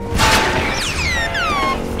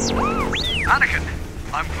Anakin,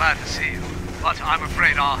 I'm glad to see you, but I'm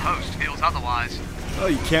afraid our host feels otherwise. Oh,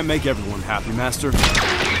 you can't make everyone happy, Master.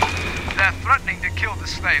 They're threatening to kill the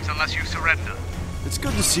slaves unless you surrender. It's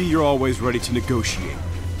good to see you're always ready to negotiate,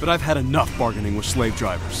 but I've had enough bargaining with slave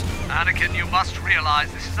drivers. Anakin, you must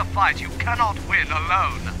realize this is a fight you cannot win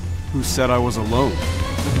alone. Who said I was alone?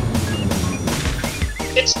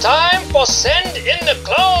 It's time for Send in the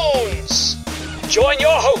Clones! Join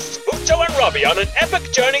your hosts, Bucho and Robbie, on an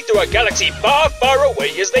epic journey through a galaxy far, far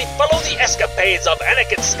away as they follow the escapades of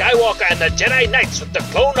Anakin Skywalker and the Jedi Knights with the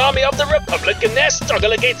clone army of the Republic in their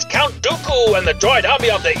struggle against Count Dooku and the droid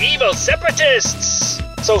army of the evil Separatists.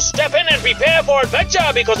 So step in and prepare for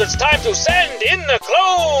adventure because it's time to send in the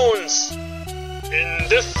clones! In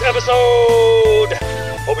this episode,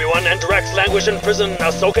 Obi-Wan and Drax languish in prison,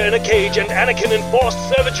 Ahsoka in a cage, and Anakin in forced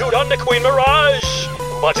servitude under Queen Mirage.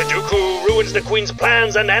 But Dooku ruins the Queen's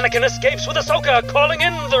plans, and Anakin escapes with Ahsoka, calling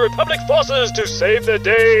in the Republic forces to save the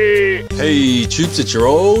day. Hey, troops, it's your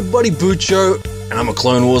old buddy Bucho, and I'm a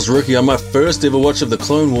Clone Wars rookie on my first ever watch of the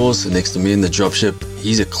Clone Wars. Next to me in the dropship,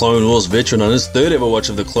 he's a Clone Wars veteran on his third ever watch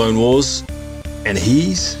of the Clone Wars, and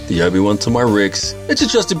he's the Obi-Wan to my Rex. It's your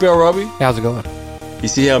trusty pal, Robbie. How's it going? You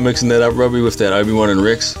see how I'm mixing that up, Robbie, with that Obi-Wan and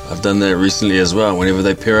Rex? I've done that recently as well, whenever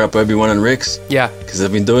they pair up Obi-Wan and Rex. Yeah. Because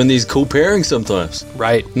they've been doing these cool pairings sometimes.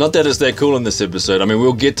 Right. Not that it's that cool in this episode. I mean,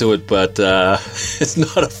 we'll get to it, but it's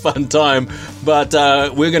not a fun time. But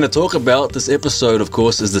we're going to talk about this episode, of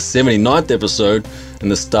course, is the 79th episode in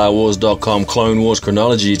the StarWars.com Clone Wars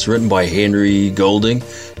chronology. It's written by Henry Golding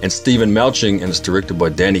and Stephen Melching, and it's directed by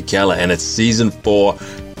Danny Keller. And it's Season 4,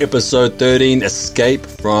 Episode 13, Escape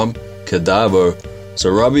from Kadavo. So,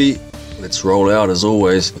 Robbie, let's roll out, as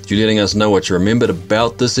always, with you letting us know what you remembered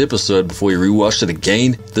about this episode before you rewatched it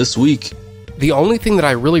again this week. The only thing that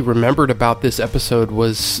I really remembered about this episode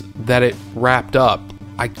was that it wrapped up.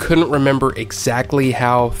 I couldn't remember exactly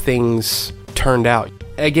how things turned out.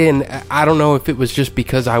 Again, I don't know if it was just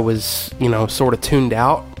because I was, sort of tuned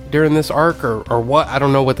out during this arc or what. I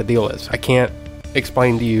don't know what the deal is. I can't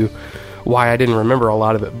explain to you why I didn't remember a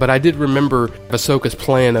lot of it, but I did remember Ahsoka's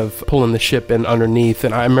plan of pulling the ship in underneath,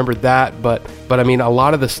 and I remembered that, but I mean, a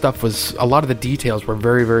lot of the details were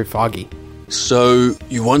very, very foggy. So,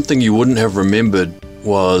 one thing you wouldn't have remembered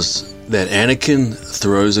was that Anakin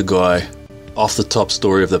throws a guy off the top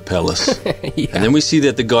story of the palace, Yeah. And then we see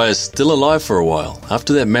that the guy is still alive for a while,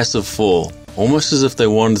 after that massive fall, almost as if they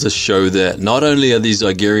wanted to show that not only are these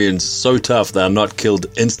Igerians so tough they are not killed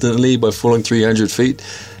instantly by falling 300 feet,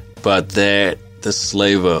 but that the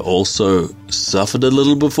slaver also suffered a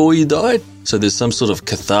little before he died. So there's some sort of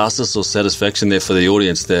catharsis or satisfaction there for the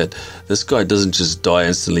audience that this guy doesn't just die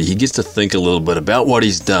instantly. He gets to think a little bit about what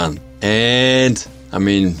he's done. And, I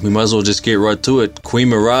mean, we might as well just get right to it. Queen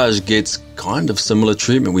Mirage gets kind of similar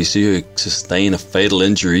treatment. We see her sustain a fatal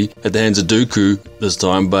injury at the hands of Dooku this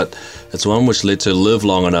time, but it's one which lets her live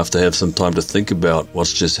long enough to have some time to think about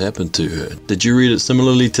what's just happened to her. Did you read it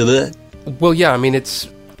similarly to that? Well, yeah, I mean,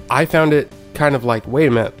 I found it kind of like, wait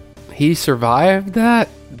a minute, he survived that?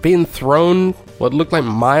 Being thrown what looked like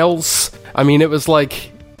miles? I mean, it was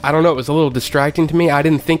like, I don't know, it was a little distracting to me. I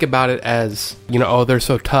didn't think about it as, they're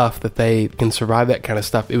so tough that they can survive that kind of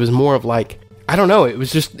stuff. It was more of like, I don't know, it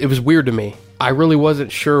was weird to me. I really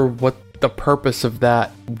wasn't sure what the purpose of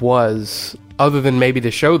that was, other than maybe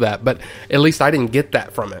to show that, but at least I didn't get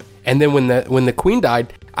that from it. And then when the queen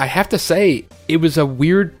died, I have to say, it was a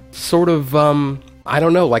weird sort of, I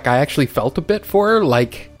don't know, like I actually felt a bit for her.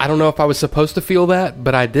 Like, I don't know if I was supposed to feel that,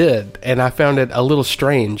 but I did. And I found it a little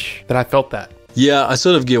strange that I felt that. Yeah, I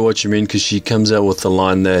sort of get what you mean, because she comes out with the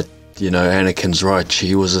line that, Anakin's right,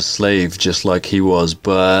 she was a slave just like he was.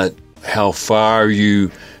 But how far are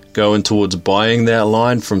you going towards buying that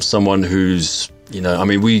line from someone who's,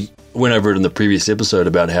 we went over it in the previous episode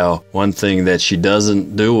about how one thing that she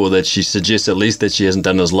doesn't do, or that she suggests at least that she hasn't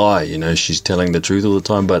done, is lie. She's telling the truth all the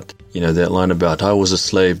time, but that line about I was a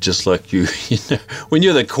slave just like you, when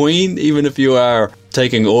you're the queen, even if you are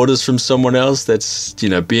taking orders from someone else, that's,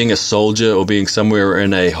 being a soldier or being somewhere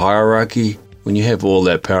in a hierarchy, when you have all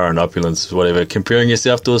that power and opulence, whatever, comparing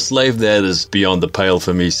yourself to a slave, that is beyond the pale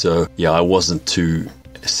for me. So yeah, I wasn't too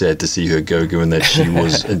sad to see her go, given that she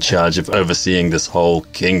was in charge of overseeing this whole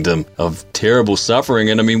kingdom of terrible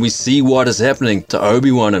suffering. And I mean, we see what is happening to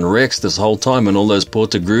Obi-Wan and Rex this whole time, and all those poor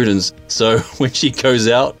Togruitans. So when she goes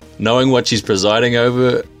out, knowing what she's presiding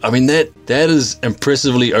over, I mean, that is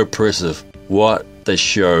impressively oppressive, what they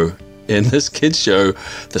show in this kids show,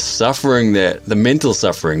 the mental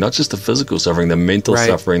suffering, not just the physical suffering, the mental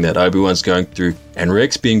suffering that Obi-Wan's going through, and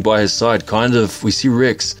Rex being by his side, we see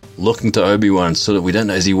Rex looking to Obi-Wan so that we don't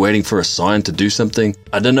know, is he waiting for a sign to do something?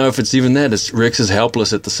 I don't know if it's even that. Rex is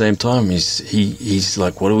helpless at the same time. He's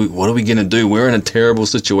like, what are we going to do? We're in a terrible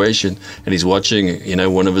situation, and he's watching,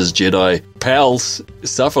 one of his Jedi pals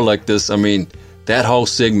suffer like this. I mean, that whole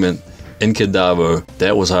segment in Kadavo,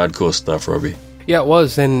 that was hardcore stuff, Robbie. Yeah, it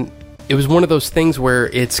was, and it was one of those things where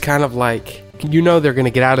it's kind of like, they're going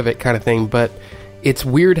to get out of it kind of thing, but it's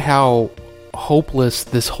weird how hopeless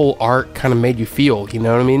this whole arc kind of made you feel, you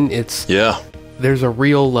know what I mean? There's a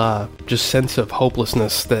real just sense of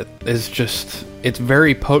hopelessness that is just, it's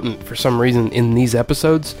very potent for some reason in these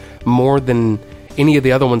episodes, more than any of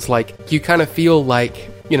the other ones. Like, you kind of feel like,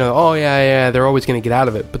 oh yeah, they're always going to get out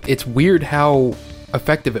of it, but it's weird how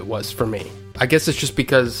effective it was for me. I guess it's just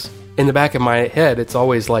because in the back of my head, it's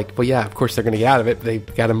always like, well, yeah, of course they're going to get out of it. They've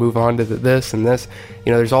got to move on to this and this.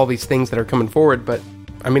 There's all these things that are coming forward, but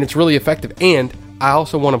I mean, it's really effective. And I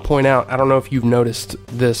also want to point out, I don't know if you've noticed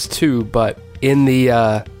this too, but in the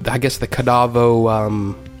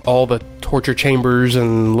Kadavo, all the torture chambers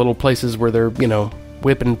and little places where they're,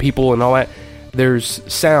 whipping people and all that, there's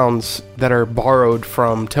sounds that are borrowed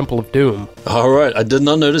from Temple of Doom. All right, I did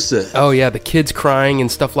not notice that. Oh yeah, the kids crying and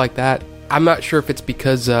stuff like that. I'm not sure if it's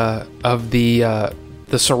because of the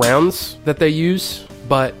surrounds that they use,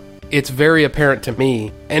 but it's very apparent to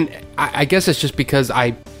me. And I guess it's just because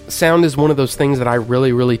sound is one of those things that I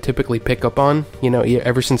really, really typically pick up on,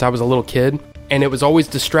 ever since I was a little kid. And it was always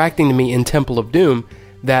distracting to me in Temple of Doom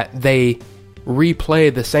that they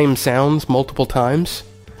replay the same sounds multiple times.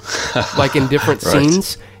 Like in different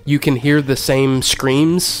scenes, you can hear the same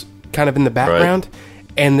screams kind of in the background,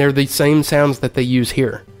 and they're the same sounds that they use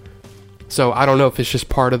here. So I don't know if it's just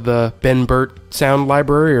part of the Ben Burt sound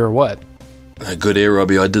library or what. Good ear,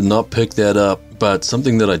 Robbie. I did not pick that up, but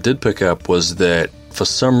something that I did pick up was that for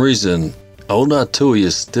some reason, old Artui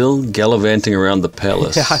is still gallivanting around the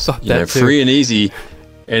palace. Yeah, I thought that too. Free and easy.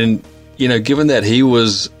 And, given that he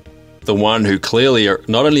was the one who clearly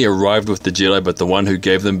not only arrived with the Jedi, but the one who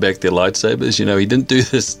gave them back their lightsabers, he didn't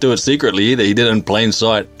do it secretly either. He did it in plain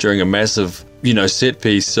sight during a massive, set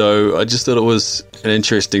piece. So I just thought it was an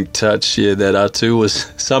interesting touch here that R2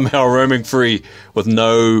 was somehow roaming free with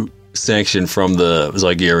no sanction from the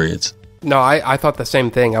Zygerians. No, I thought the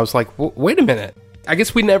same thing. I was like, wait a minute. I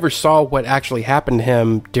guess we never saw what actually happened to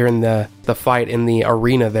him during the fight in the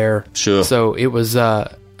arena there. Sure. So it was,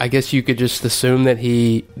 I guess you could just assume that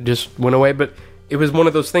he just went away, but it was one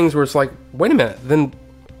of those things where it's like, wait a minute, then,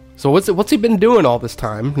 so what's he been doing all this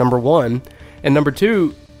time, number one? And number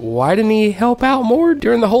two, why didn't he help out more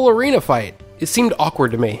during the whole arena fight? It seemed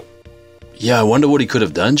awkward to me. Yeah, I wonder what he could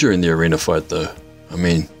have done during the arena fight, though. I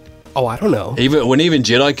mean... Oh, I don't know. When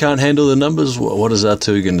Jedi can't handle the numbers, what is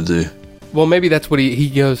R2 going to do? Well, maybe that's what he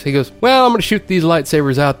goes, well, I'm going to shoot these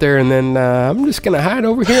lightsabers out there, and then I'm just going to hide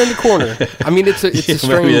over here in the corner. I mean, it's a strange...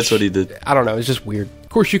 Maybe that's what he did. I don't know, it's just weird. Of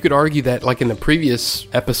course, you could argue that, like in the previous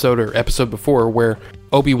episode or episode before, where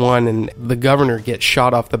Obi-Wan and the governor get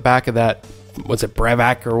shot off the back of that, was it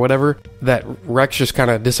Bravac or whatever, that Rex just kind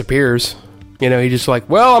of disappears. He just like,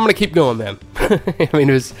 well, I'm going to keep going then. I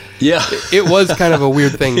mean, it was kind of a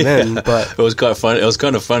weird thing then, but... It was kind of funny. It was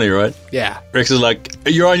kind of funny, right? Yeah. Rex is like,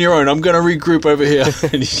 you're on your own. I'm going to regroup over here.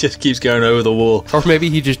 And he just keeps going over the wall. Or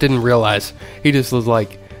maybe he just didn't realize. He just was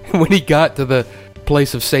like, when he got to the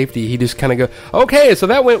place of safety, he just kind of go, okay, so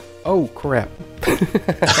that went... Oh, crap.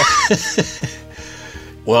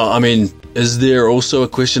 Well, I mean, is there also a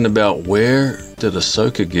question about where did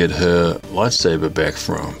Ahsoka get her lightsaber back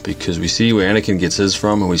from? Because we see where Anakin gets his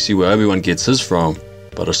from, and we see where Obi-Wan gets his from,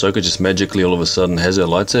 but Ahsoka just magically all of a sudden has her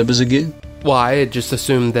lightsabers again? Well, I had just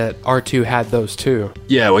assumed that R2 had those too.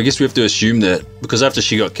 Yeah, well, I guess we have to assume that, because after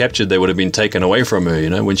she got captured, they would have been taken away from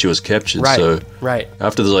her, when she was captured. Right, so right.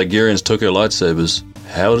 After the Zygerians took her lightsabers,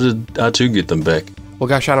 how did R2 get them back? Well,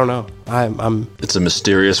 gosh, I don't know. It's a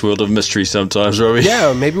mysterious world of mystery sometimes, Robbie.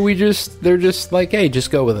 Yeah, maybe they're just like, hey, just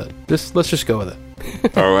go with it. Let's just go with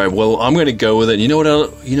it. All right, well, I'm going to go with it. You know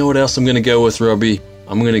what else I'm going to go with, Robbie?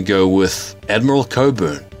 I'm going to go with Admiral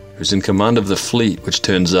Coburn, who's in command of the fleet, which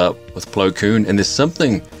turns up with Plo Koon, and there's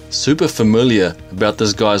something super familiar about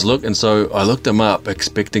this guy's look, and so I looked him up,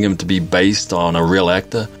 expecting him to be based on a real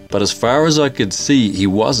actor, but as far as I could see, he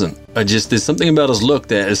wasn't. There's something about his look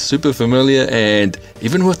that is super familiar, and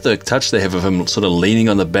even with the touch they have of him sort of leaning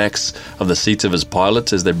on the backs of the seats of his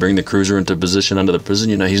pilots as they bring the cruiser into position under the prison,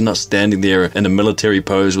 he's not standing there in a military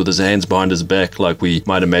pose with his hands behind his back like we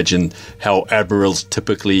might imagine how admirals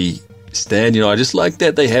typically stand. You know, I just like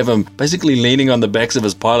that they have him basically leaning on the backs of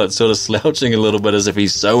his pilots, sort of slouching a little bit as if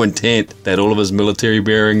he's so intent that all of his military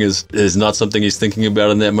bearing is not something he's thinking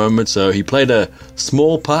about in that moment. So he played a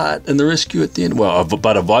small part in the rescue at the end, well,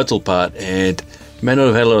 but a vital part, and may not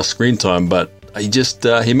have had a lot of screen time, but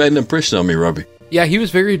he made an impression on me, Robbie. Yeah, he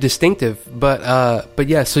was very distinctive, but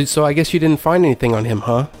yeah, so I guess you didn't find anything on him,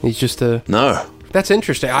 huh? He's just a... No. That's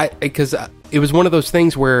interesting, because it was one of those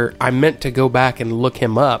things where I meant to go back and look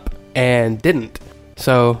him up and didn't.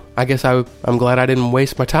 So I guess I'm glad I didn't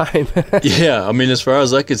waste my time. Yeah, I mean, as far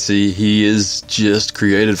as I could see, he is just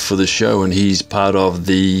created for the show, and he's part of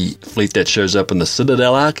the fleet that shows up in the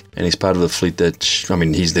Citadel arc, and he's part of the fleet that...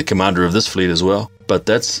 he's the commander of this fleet as well. But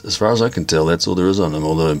that's, as far as I can tell, that's all there is on him,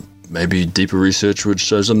 although... maybe deeper research would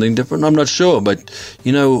show something different. I'm not sure, but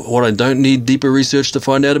you know what I don't need deeper research to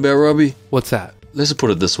find out about, Robbie? What's that? Let's put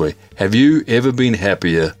it this way. Have you ever been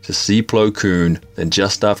happier to see Plo Koon than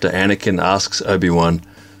just after Anakin asks Obi-Wan,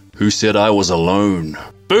 who said I was alone?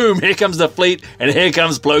 Boom, here comes the fleet, and here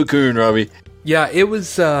comes Plo Koon, Robbie. Yeah, it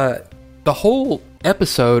was, the whole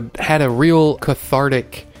episode had a real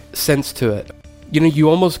cathartic sense to it. You know, you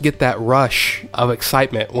almost get that rush of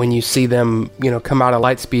excitement when you see them, come out of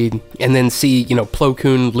Lightspeed and then see, Plo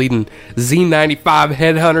Koon leading Z-95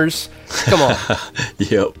 headhunters. Come on.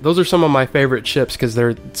 Yep. Those are some of my favorite ships because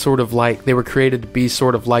they're sort of like, they were created to be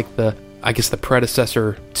sort of like the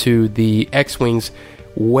predecessor to the X-Wings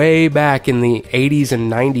way back in the 80s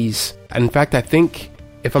and 90s. In fact, I think,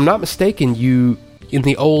 if I'm not mistaken, in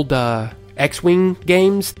the old... X-Wing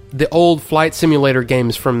games, the old flight simulator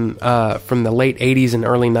games from the late 80s and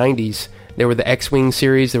early 90s. There were the X-Wing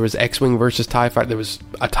series. There was X-Wing versus TIE Fighter. There was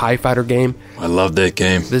a TIE Fighter game. I love that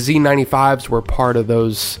game. The Z-95s were part of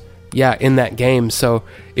those, in that game. So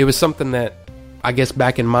it was something that I guess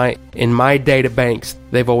back in my data banks,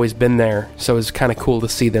 they've always been there. So it's kind of cool to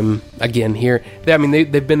see them again here.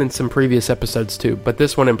 They've been in some previous episodes too, but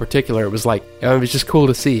this one in particular, it was like, it was just cool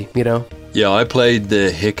to see, Yeah, I played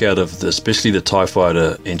the heck out of especially the TIE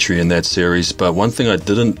Fighter entry in that series, but one thing I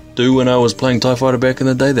didn't do when I was playing TIE Fighter back in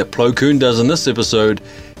the day that Plo Koon does in this episode,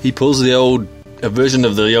 he pulls a version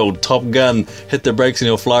of the old Top Gun, hit the brakes and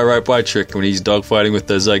he'll fly right by trick when he's dogfighting with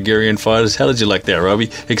those Zygerian fighters. How did you like that, Robbie?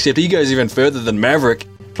 Except he goes even further than Maverick.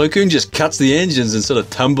 Plo Koon just cuts the engines and sort of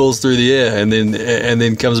tumbles through the air and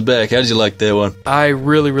then comes back. How did you like that one? I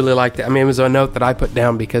really, really liked it. It was a note that I put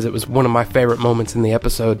down because it was one of my favorite moments in the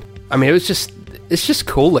episode. It's just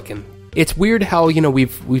cool looking. It's weird how,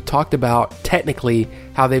 we've talked about technically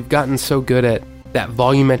how they've gotten so good at that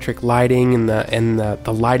volumetric lighting and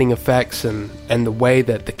the lighting effects and the way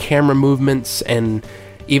that the camera movements and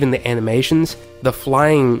even the animations. The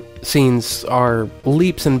flying scenes are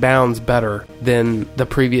leaps and bounds better than the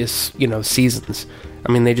previous, seasons.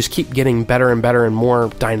 They just keep getting better and better and more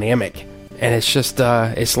dynamic. And it's just,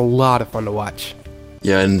 it's a lot of fun to watch.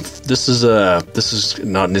 Yeah, and this is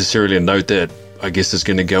not necessarily a note that I guess is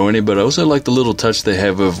going to go in, but I also like the little touch they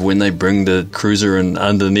have of when they bring the cruiser in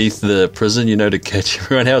underneath the prison, to catch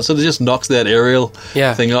everyone out. So it just knocks that aerial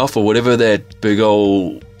thing off or whatever that big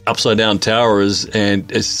old upside down tower is,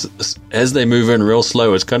 and it's, as they move in real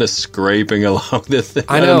slow, it's kind of scraping along the thing.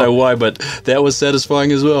 I don't know why, but that was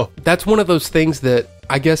satisfying as well. That's one of those things that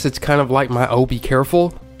I guess it's kind of like my "oh, be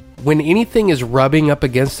careful." When anything is rubbing up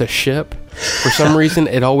against a ship, for some reason,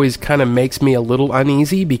 it always kind of makes me a little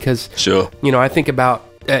uneasy because, I think about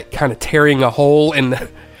kind of tearing a hole in the,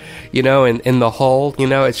 in the hull.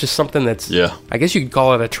 It's just something that's, I guess you could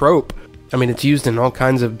call it a trope. It's used in all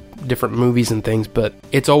kinds of different movies and things, but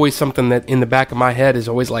it's always something that in the back of my head is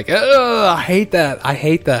always like, oh, I hate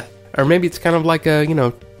that. Or maybe it's kind of like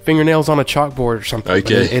fingernails on a chalkboard or something.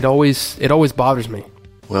 Okay. It always bothers me.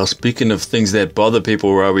 Well, speaking of things that bother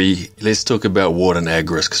people, Robbie, let's talk about Warden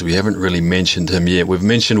Agris, because we haven't really mentioned him yet. We've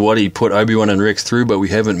mentioned what he put Obi-Wan and Rex through, but we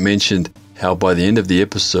haven't mentioned how by the end of the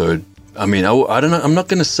episode, I don't know, I'm not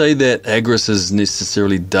going to say that Agris has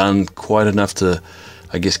necessarily done quite enough to,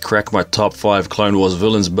 I guess, crack my top 5 Clone Wars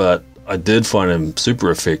villains, but I did find him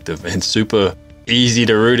super effective and super easy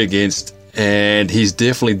to root against. And he's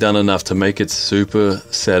definitely done enough to make it super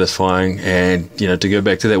satisfying. And, to go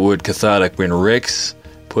back to that word cathartic, when Rex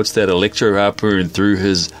puts that electro harpoon through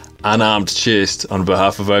his unarmed chest on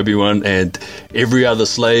behalf of Obi-Wan, and every other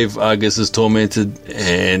slave Argus is tormented,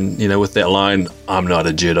 and with that line, "I'm not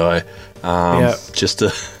a Jedi,"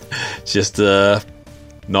 just a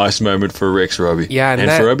nice moment for Rex, Robbie, and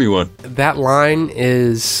for Obi-Wan. That line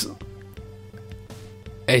it's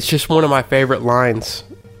just one of my favorite lines.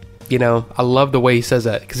 I love the way he says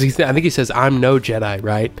that because I think he says, "I'm no Jedi,"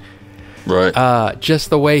 right? Right.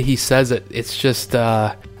 Just the way he says it, it's just,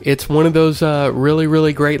 It's one of those really,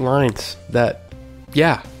 really great lines that,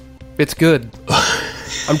 yeah, it's good.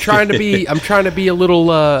 I'm trying to be a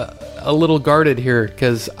little guarded here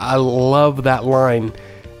because I love that line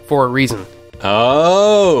for a reason.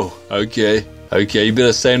 Oh, okay. Okay, you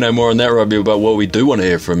better say no more on that, Robbie, but what we do want to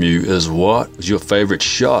hear from you is what was your favorite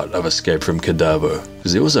shot of Escape from Kadavo?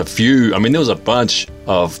 Because there was a few, there was a bunch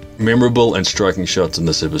of memorable and striking shots in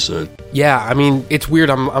this episode. Yeah, it's weird.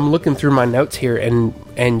 I'm looking through my notes here,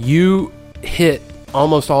 and you hit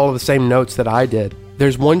almost all of the same notes that I did.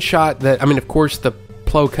 There's one shot that, of course, the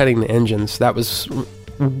Plo cutting the engines, that was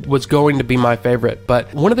going to be my favorite.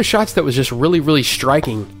 But one of the shots that was just really, really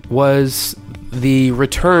striking was the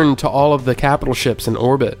return to all of the capital ships in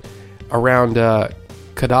orbit around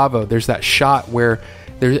Kadavo. There's that shot where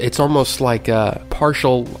it's almost like a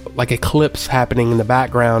partial, like eclipse happening in the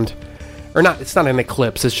background, or not. It's not an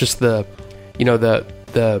eclipse. It's just the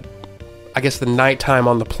I guess the nighttime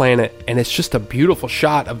on the planet, and it's just a beautiful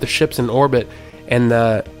shot of the ships in orbit and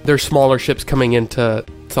their smaller ships coming into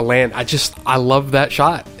land. I love that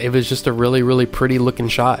shot. It was just a really, really pretty looking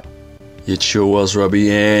shot. It sure was,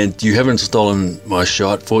 Robbie, and you haven't stolen my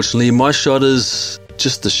shot, fortunately. My shot is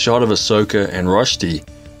just the shot of Ahsoka and Rushdie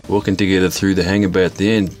walking together through the hangar bay at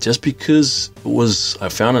the end, just because I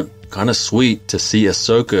found it kind of sweet to see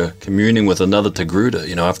Ahsoka communing with another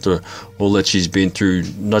Togruta, after all that she's been through,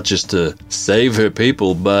 not just to save her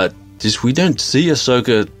people, but just we don't see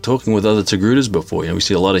Ahsoka talking with other Togrutas before. We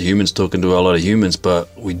see a lot of humans talking to a lot of humans,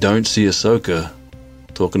 but we don't see Ahsoka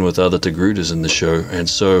talking with other Togrutas in the show, and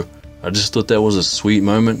so I just thought that was a sweet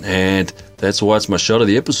moment, and that's why it's my shot of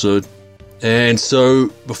the episode. And so,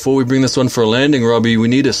 before we bring this one for a landing, Robbie, we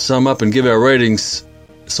need to sum up and give our ratings.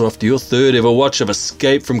 So after your third ever watch of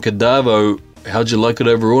Escape from Kadavo, how'd you like it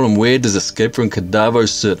overall, and where does Escape from Kadavo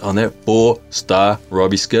sit on that 4-star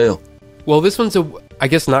Robbie scale? Well, this one's I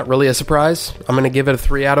guess not really a surprise. I'm going to give it a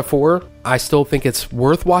 3 out of 4. I still think it's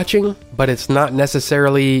worth watching, but it's not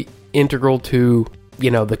necessarily integral to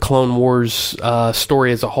the Clone Wars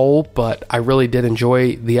story as a whole, but I really did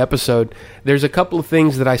enjoy the episode. There's a couple of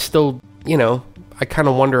things that I still, I kind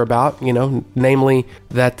of wonder about, namely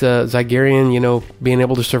that Zygerrian, being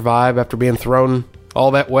able to survive after being thrown all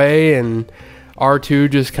that way, and R2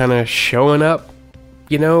 just kind of showing up,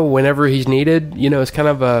 whenever he's needed, it's kind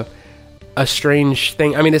of a strange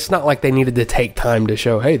thing. It's not like they needed to take time to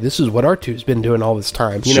show, hey, this is what R2's been doing all this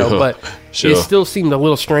time, but It still seemed a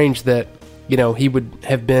little strange that he would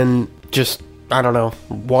have been just, I don't know,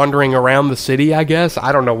 wandering around the city, I guess.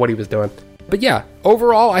 I don't know what he was doing. But yeah,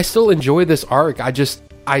 overall, I still enjoy this arc. I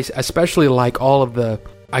especially like all of the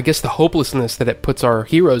hopelessness that it puts our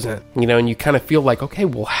heroes in, and you kind of feel like, okay,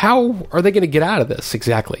 well, how are they going to get out of this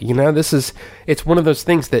exactly? It's one of those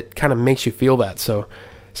things that kind of makes you feel that. So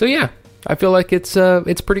yeah, I feel like it's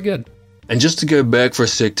pretty good. And just to go back for a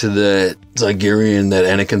sec to that Zygerrian that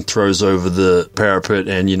Anakin throws over the parapet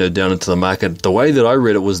and, down into the market, the way that I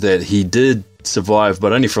read it was that he did survive,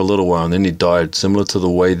 but only for a little while, and then he died, similar to the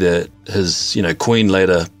way that his, queen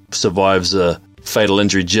later survives a fatal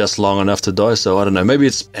injury just long enough to die. So I don't know, maybe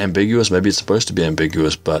it's ambiguous, maybe it's supposed to be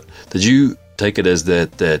ambiguous, but did you take it as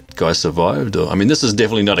that guy survived? Or, this is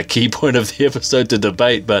definitely not a key point of the episode to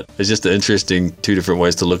debate, but it's just an interesting two different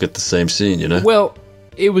ways to look at the same scene, Well,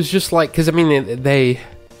 it was just like, because they,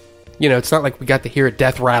 it's not like we got to hear a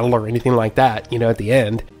death rattle or anything like that, at the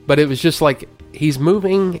end. But it was just like, he's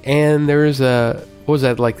moving, and there's what was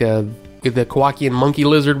that, like the Kowakian monkey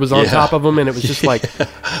lizard was on top of him, and it was just like,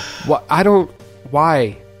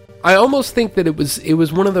 why? I almost think that it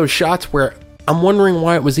was one of those shots where I'm wondering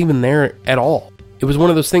why it was even there at all. It was one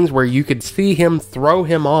of those things where you could see him throw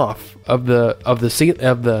him off of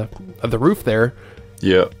the roof there.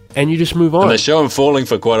 Yeah. And you just move on. And they show him falling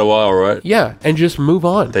for quite a while, right? Yeah, and just move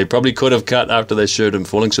on. They probably could have cut after they showed him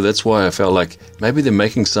falling, so that's why I felt like maybe they're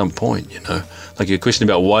making some point, Like your question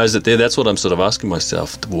about why is it there, that's what I'm sort of asking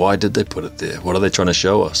myself. Why did they put it there? What are they trying to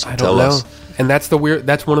show us? I don't know. Us? And that's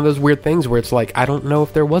one of those weird things where it's like, I don't know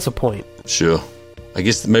if there was a point. Sure. I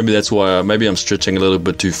guess maybe that's why, maybe I'm stretching a little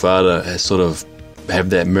bit too far to sort of have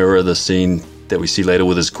that mirror the scene that we see later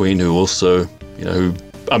with his queen, who also,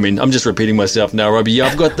 I'm just repeating myself now, Robbie. Yeah,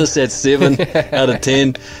 I've got this at 7 out of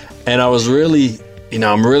 10, and I was really,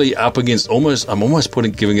 I'm really up against I'm almost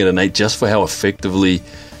giving it an 8 just for how effectively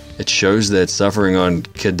it shows that suffering on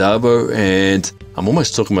Kadavo, and I'm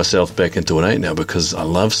almost talking myself back into an 8 now because I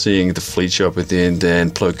love seeing the fleet show up at the end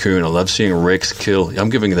and Plo Koon. I love seeing Rex kill. I'm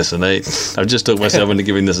giving this an 8. I've just talked myself into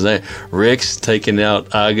giving this an 8. Rex taking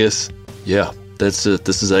out Argus. Yeah, that's it.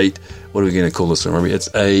 This is 8. What are we going to call this one, Robbie?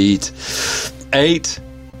 It's 8. 8.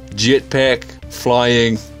 Jetpack,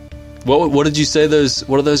 flying, What did you say?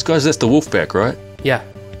 What are those guys? That's the Wolfpack, right? Yeah.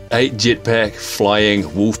 8 jetpack flying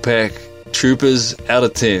Wolfpack troopers out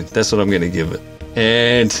of 10. That's what I'm going to give it.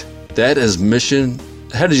 And that is mission.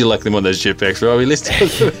 How did you like them on those jetpacks, Robbie?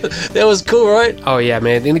 That was cool, right? Oh, yeah,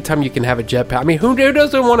 man. Anytime you can have a jetpack. I mean, who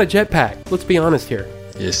doesn't want a jetpack? Let's be honest here.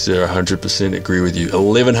 Yes, sir. 100% agree with you.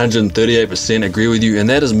 1138% agree with you. And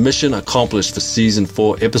that is mission accomplished for Season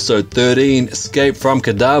 4, Episode 13, Escape from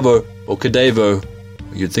Kadavo, or Kadavo.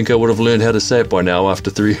 You'd think I would have learned how to say it by now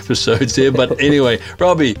after 3 episodes here. But anyway,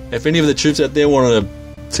 Robbie, if any of the troops out there want to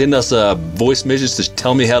send us a voice message to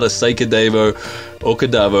tell me how to say Kadavo or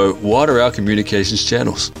Kadavo, what are our communications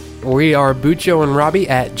channels? We are Bucho and Robbie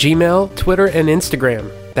at Gmail, Twitter, and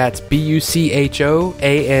Instagram. That's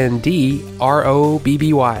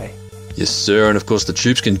BUCHOANDROBBY. Yes, sir. And of course, the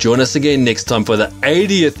troops can join us again next time for the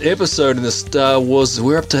 80th episode in the Star Wars.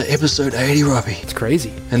 We're up to episode 80, Robbie. It's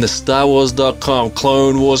crazy. And the StarWars.com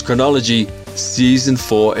Clone Wars Chronology, Season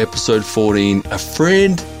 4, Episode 14, A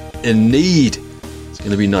Friend in Need. It's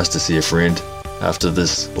going to be nice to see a friend after all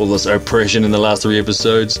this oppression in the last 3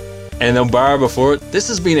 episodes. And the bar before it. This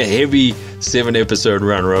has been a heavy 7-episode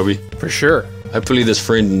run, Robbie. For sure. Hopefully this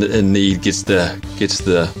friend in need gets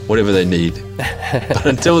the whatever they need. But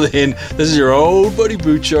until then, this is your old buddy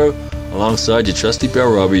Bucho alongside your trusty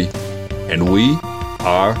pal Robbie, and we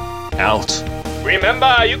are out.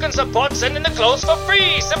 Remember, you can support Send in the Clones for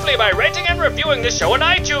free simply by rating and reviewing the show on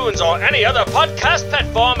iTunes or any other podcast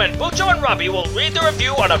platform, and Bucho and Robbie will read the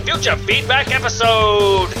review on a future feedback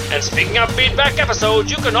episode. And speaking of feedback episodes,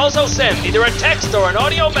 you can also send either a text or an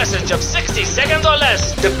audio message of 60 seconds or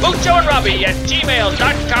less to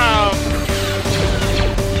buchoandrobbie@gmail.com.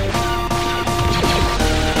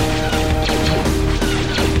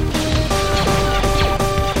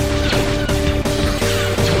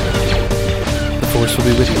 The Force will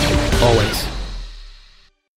be with you, always.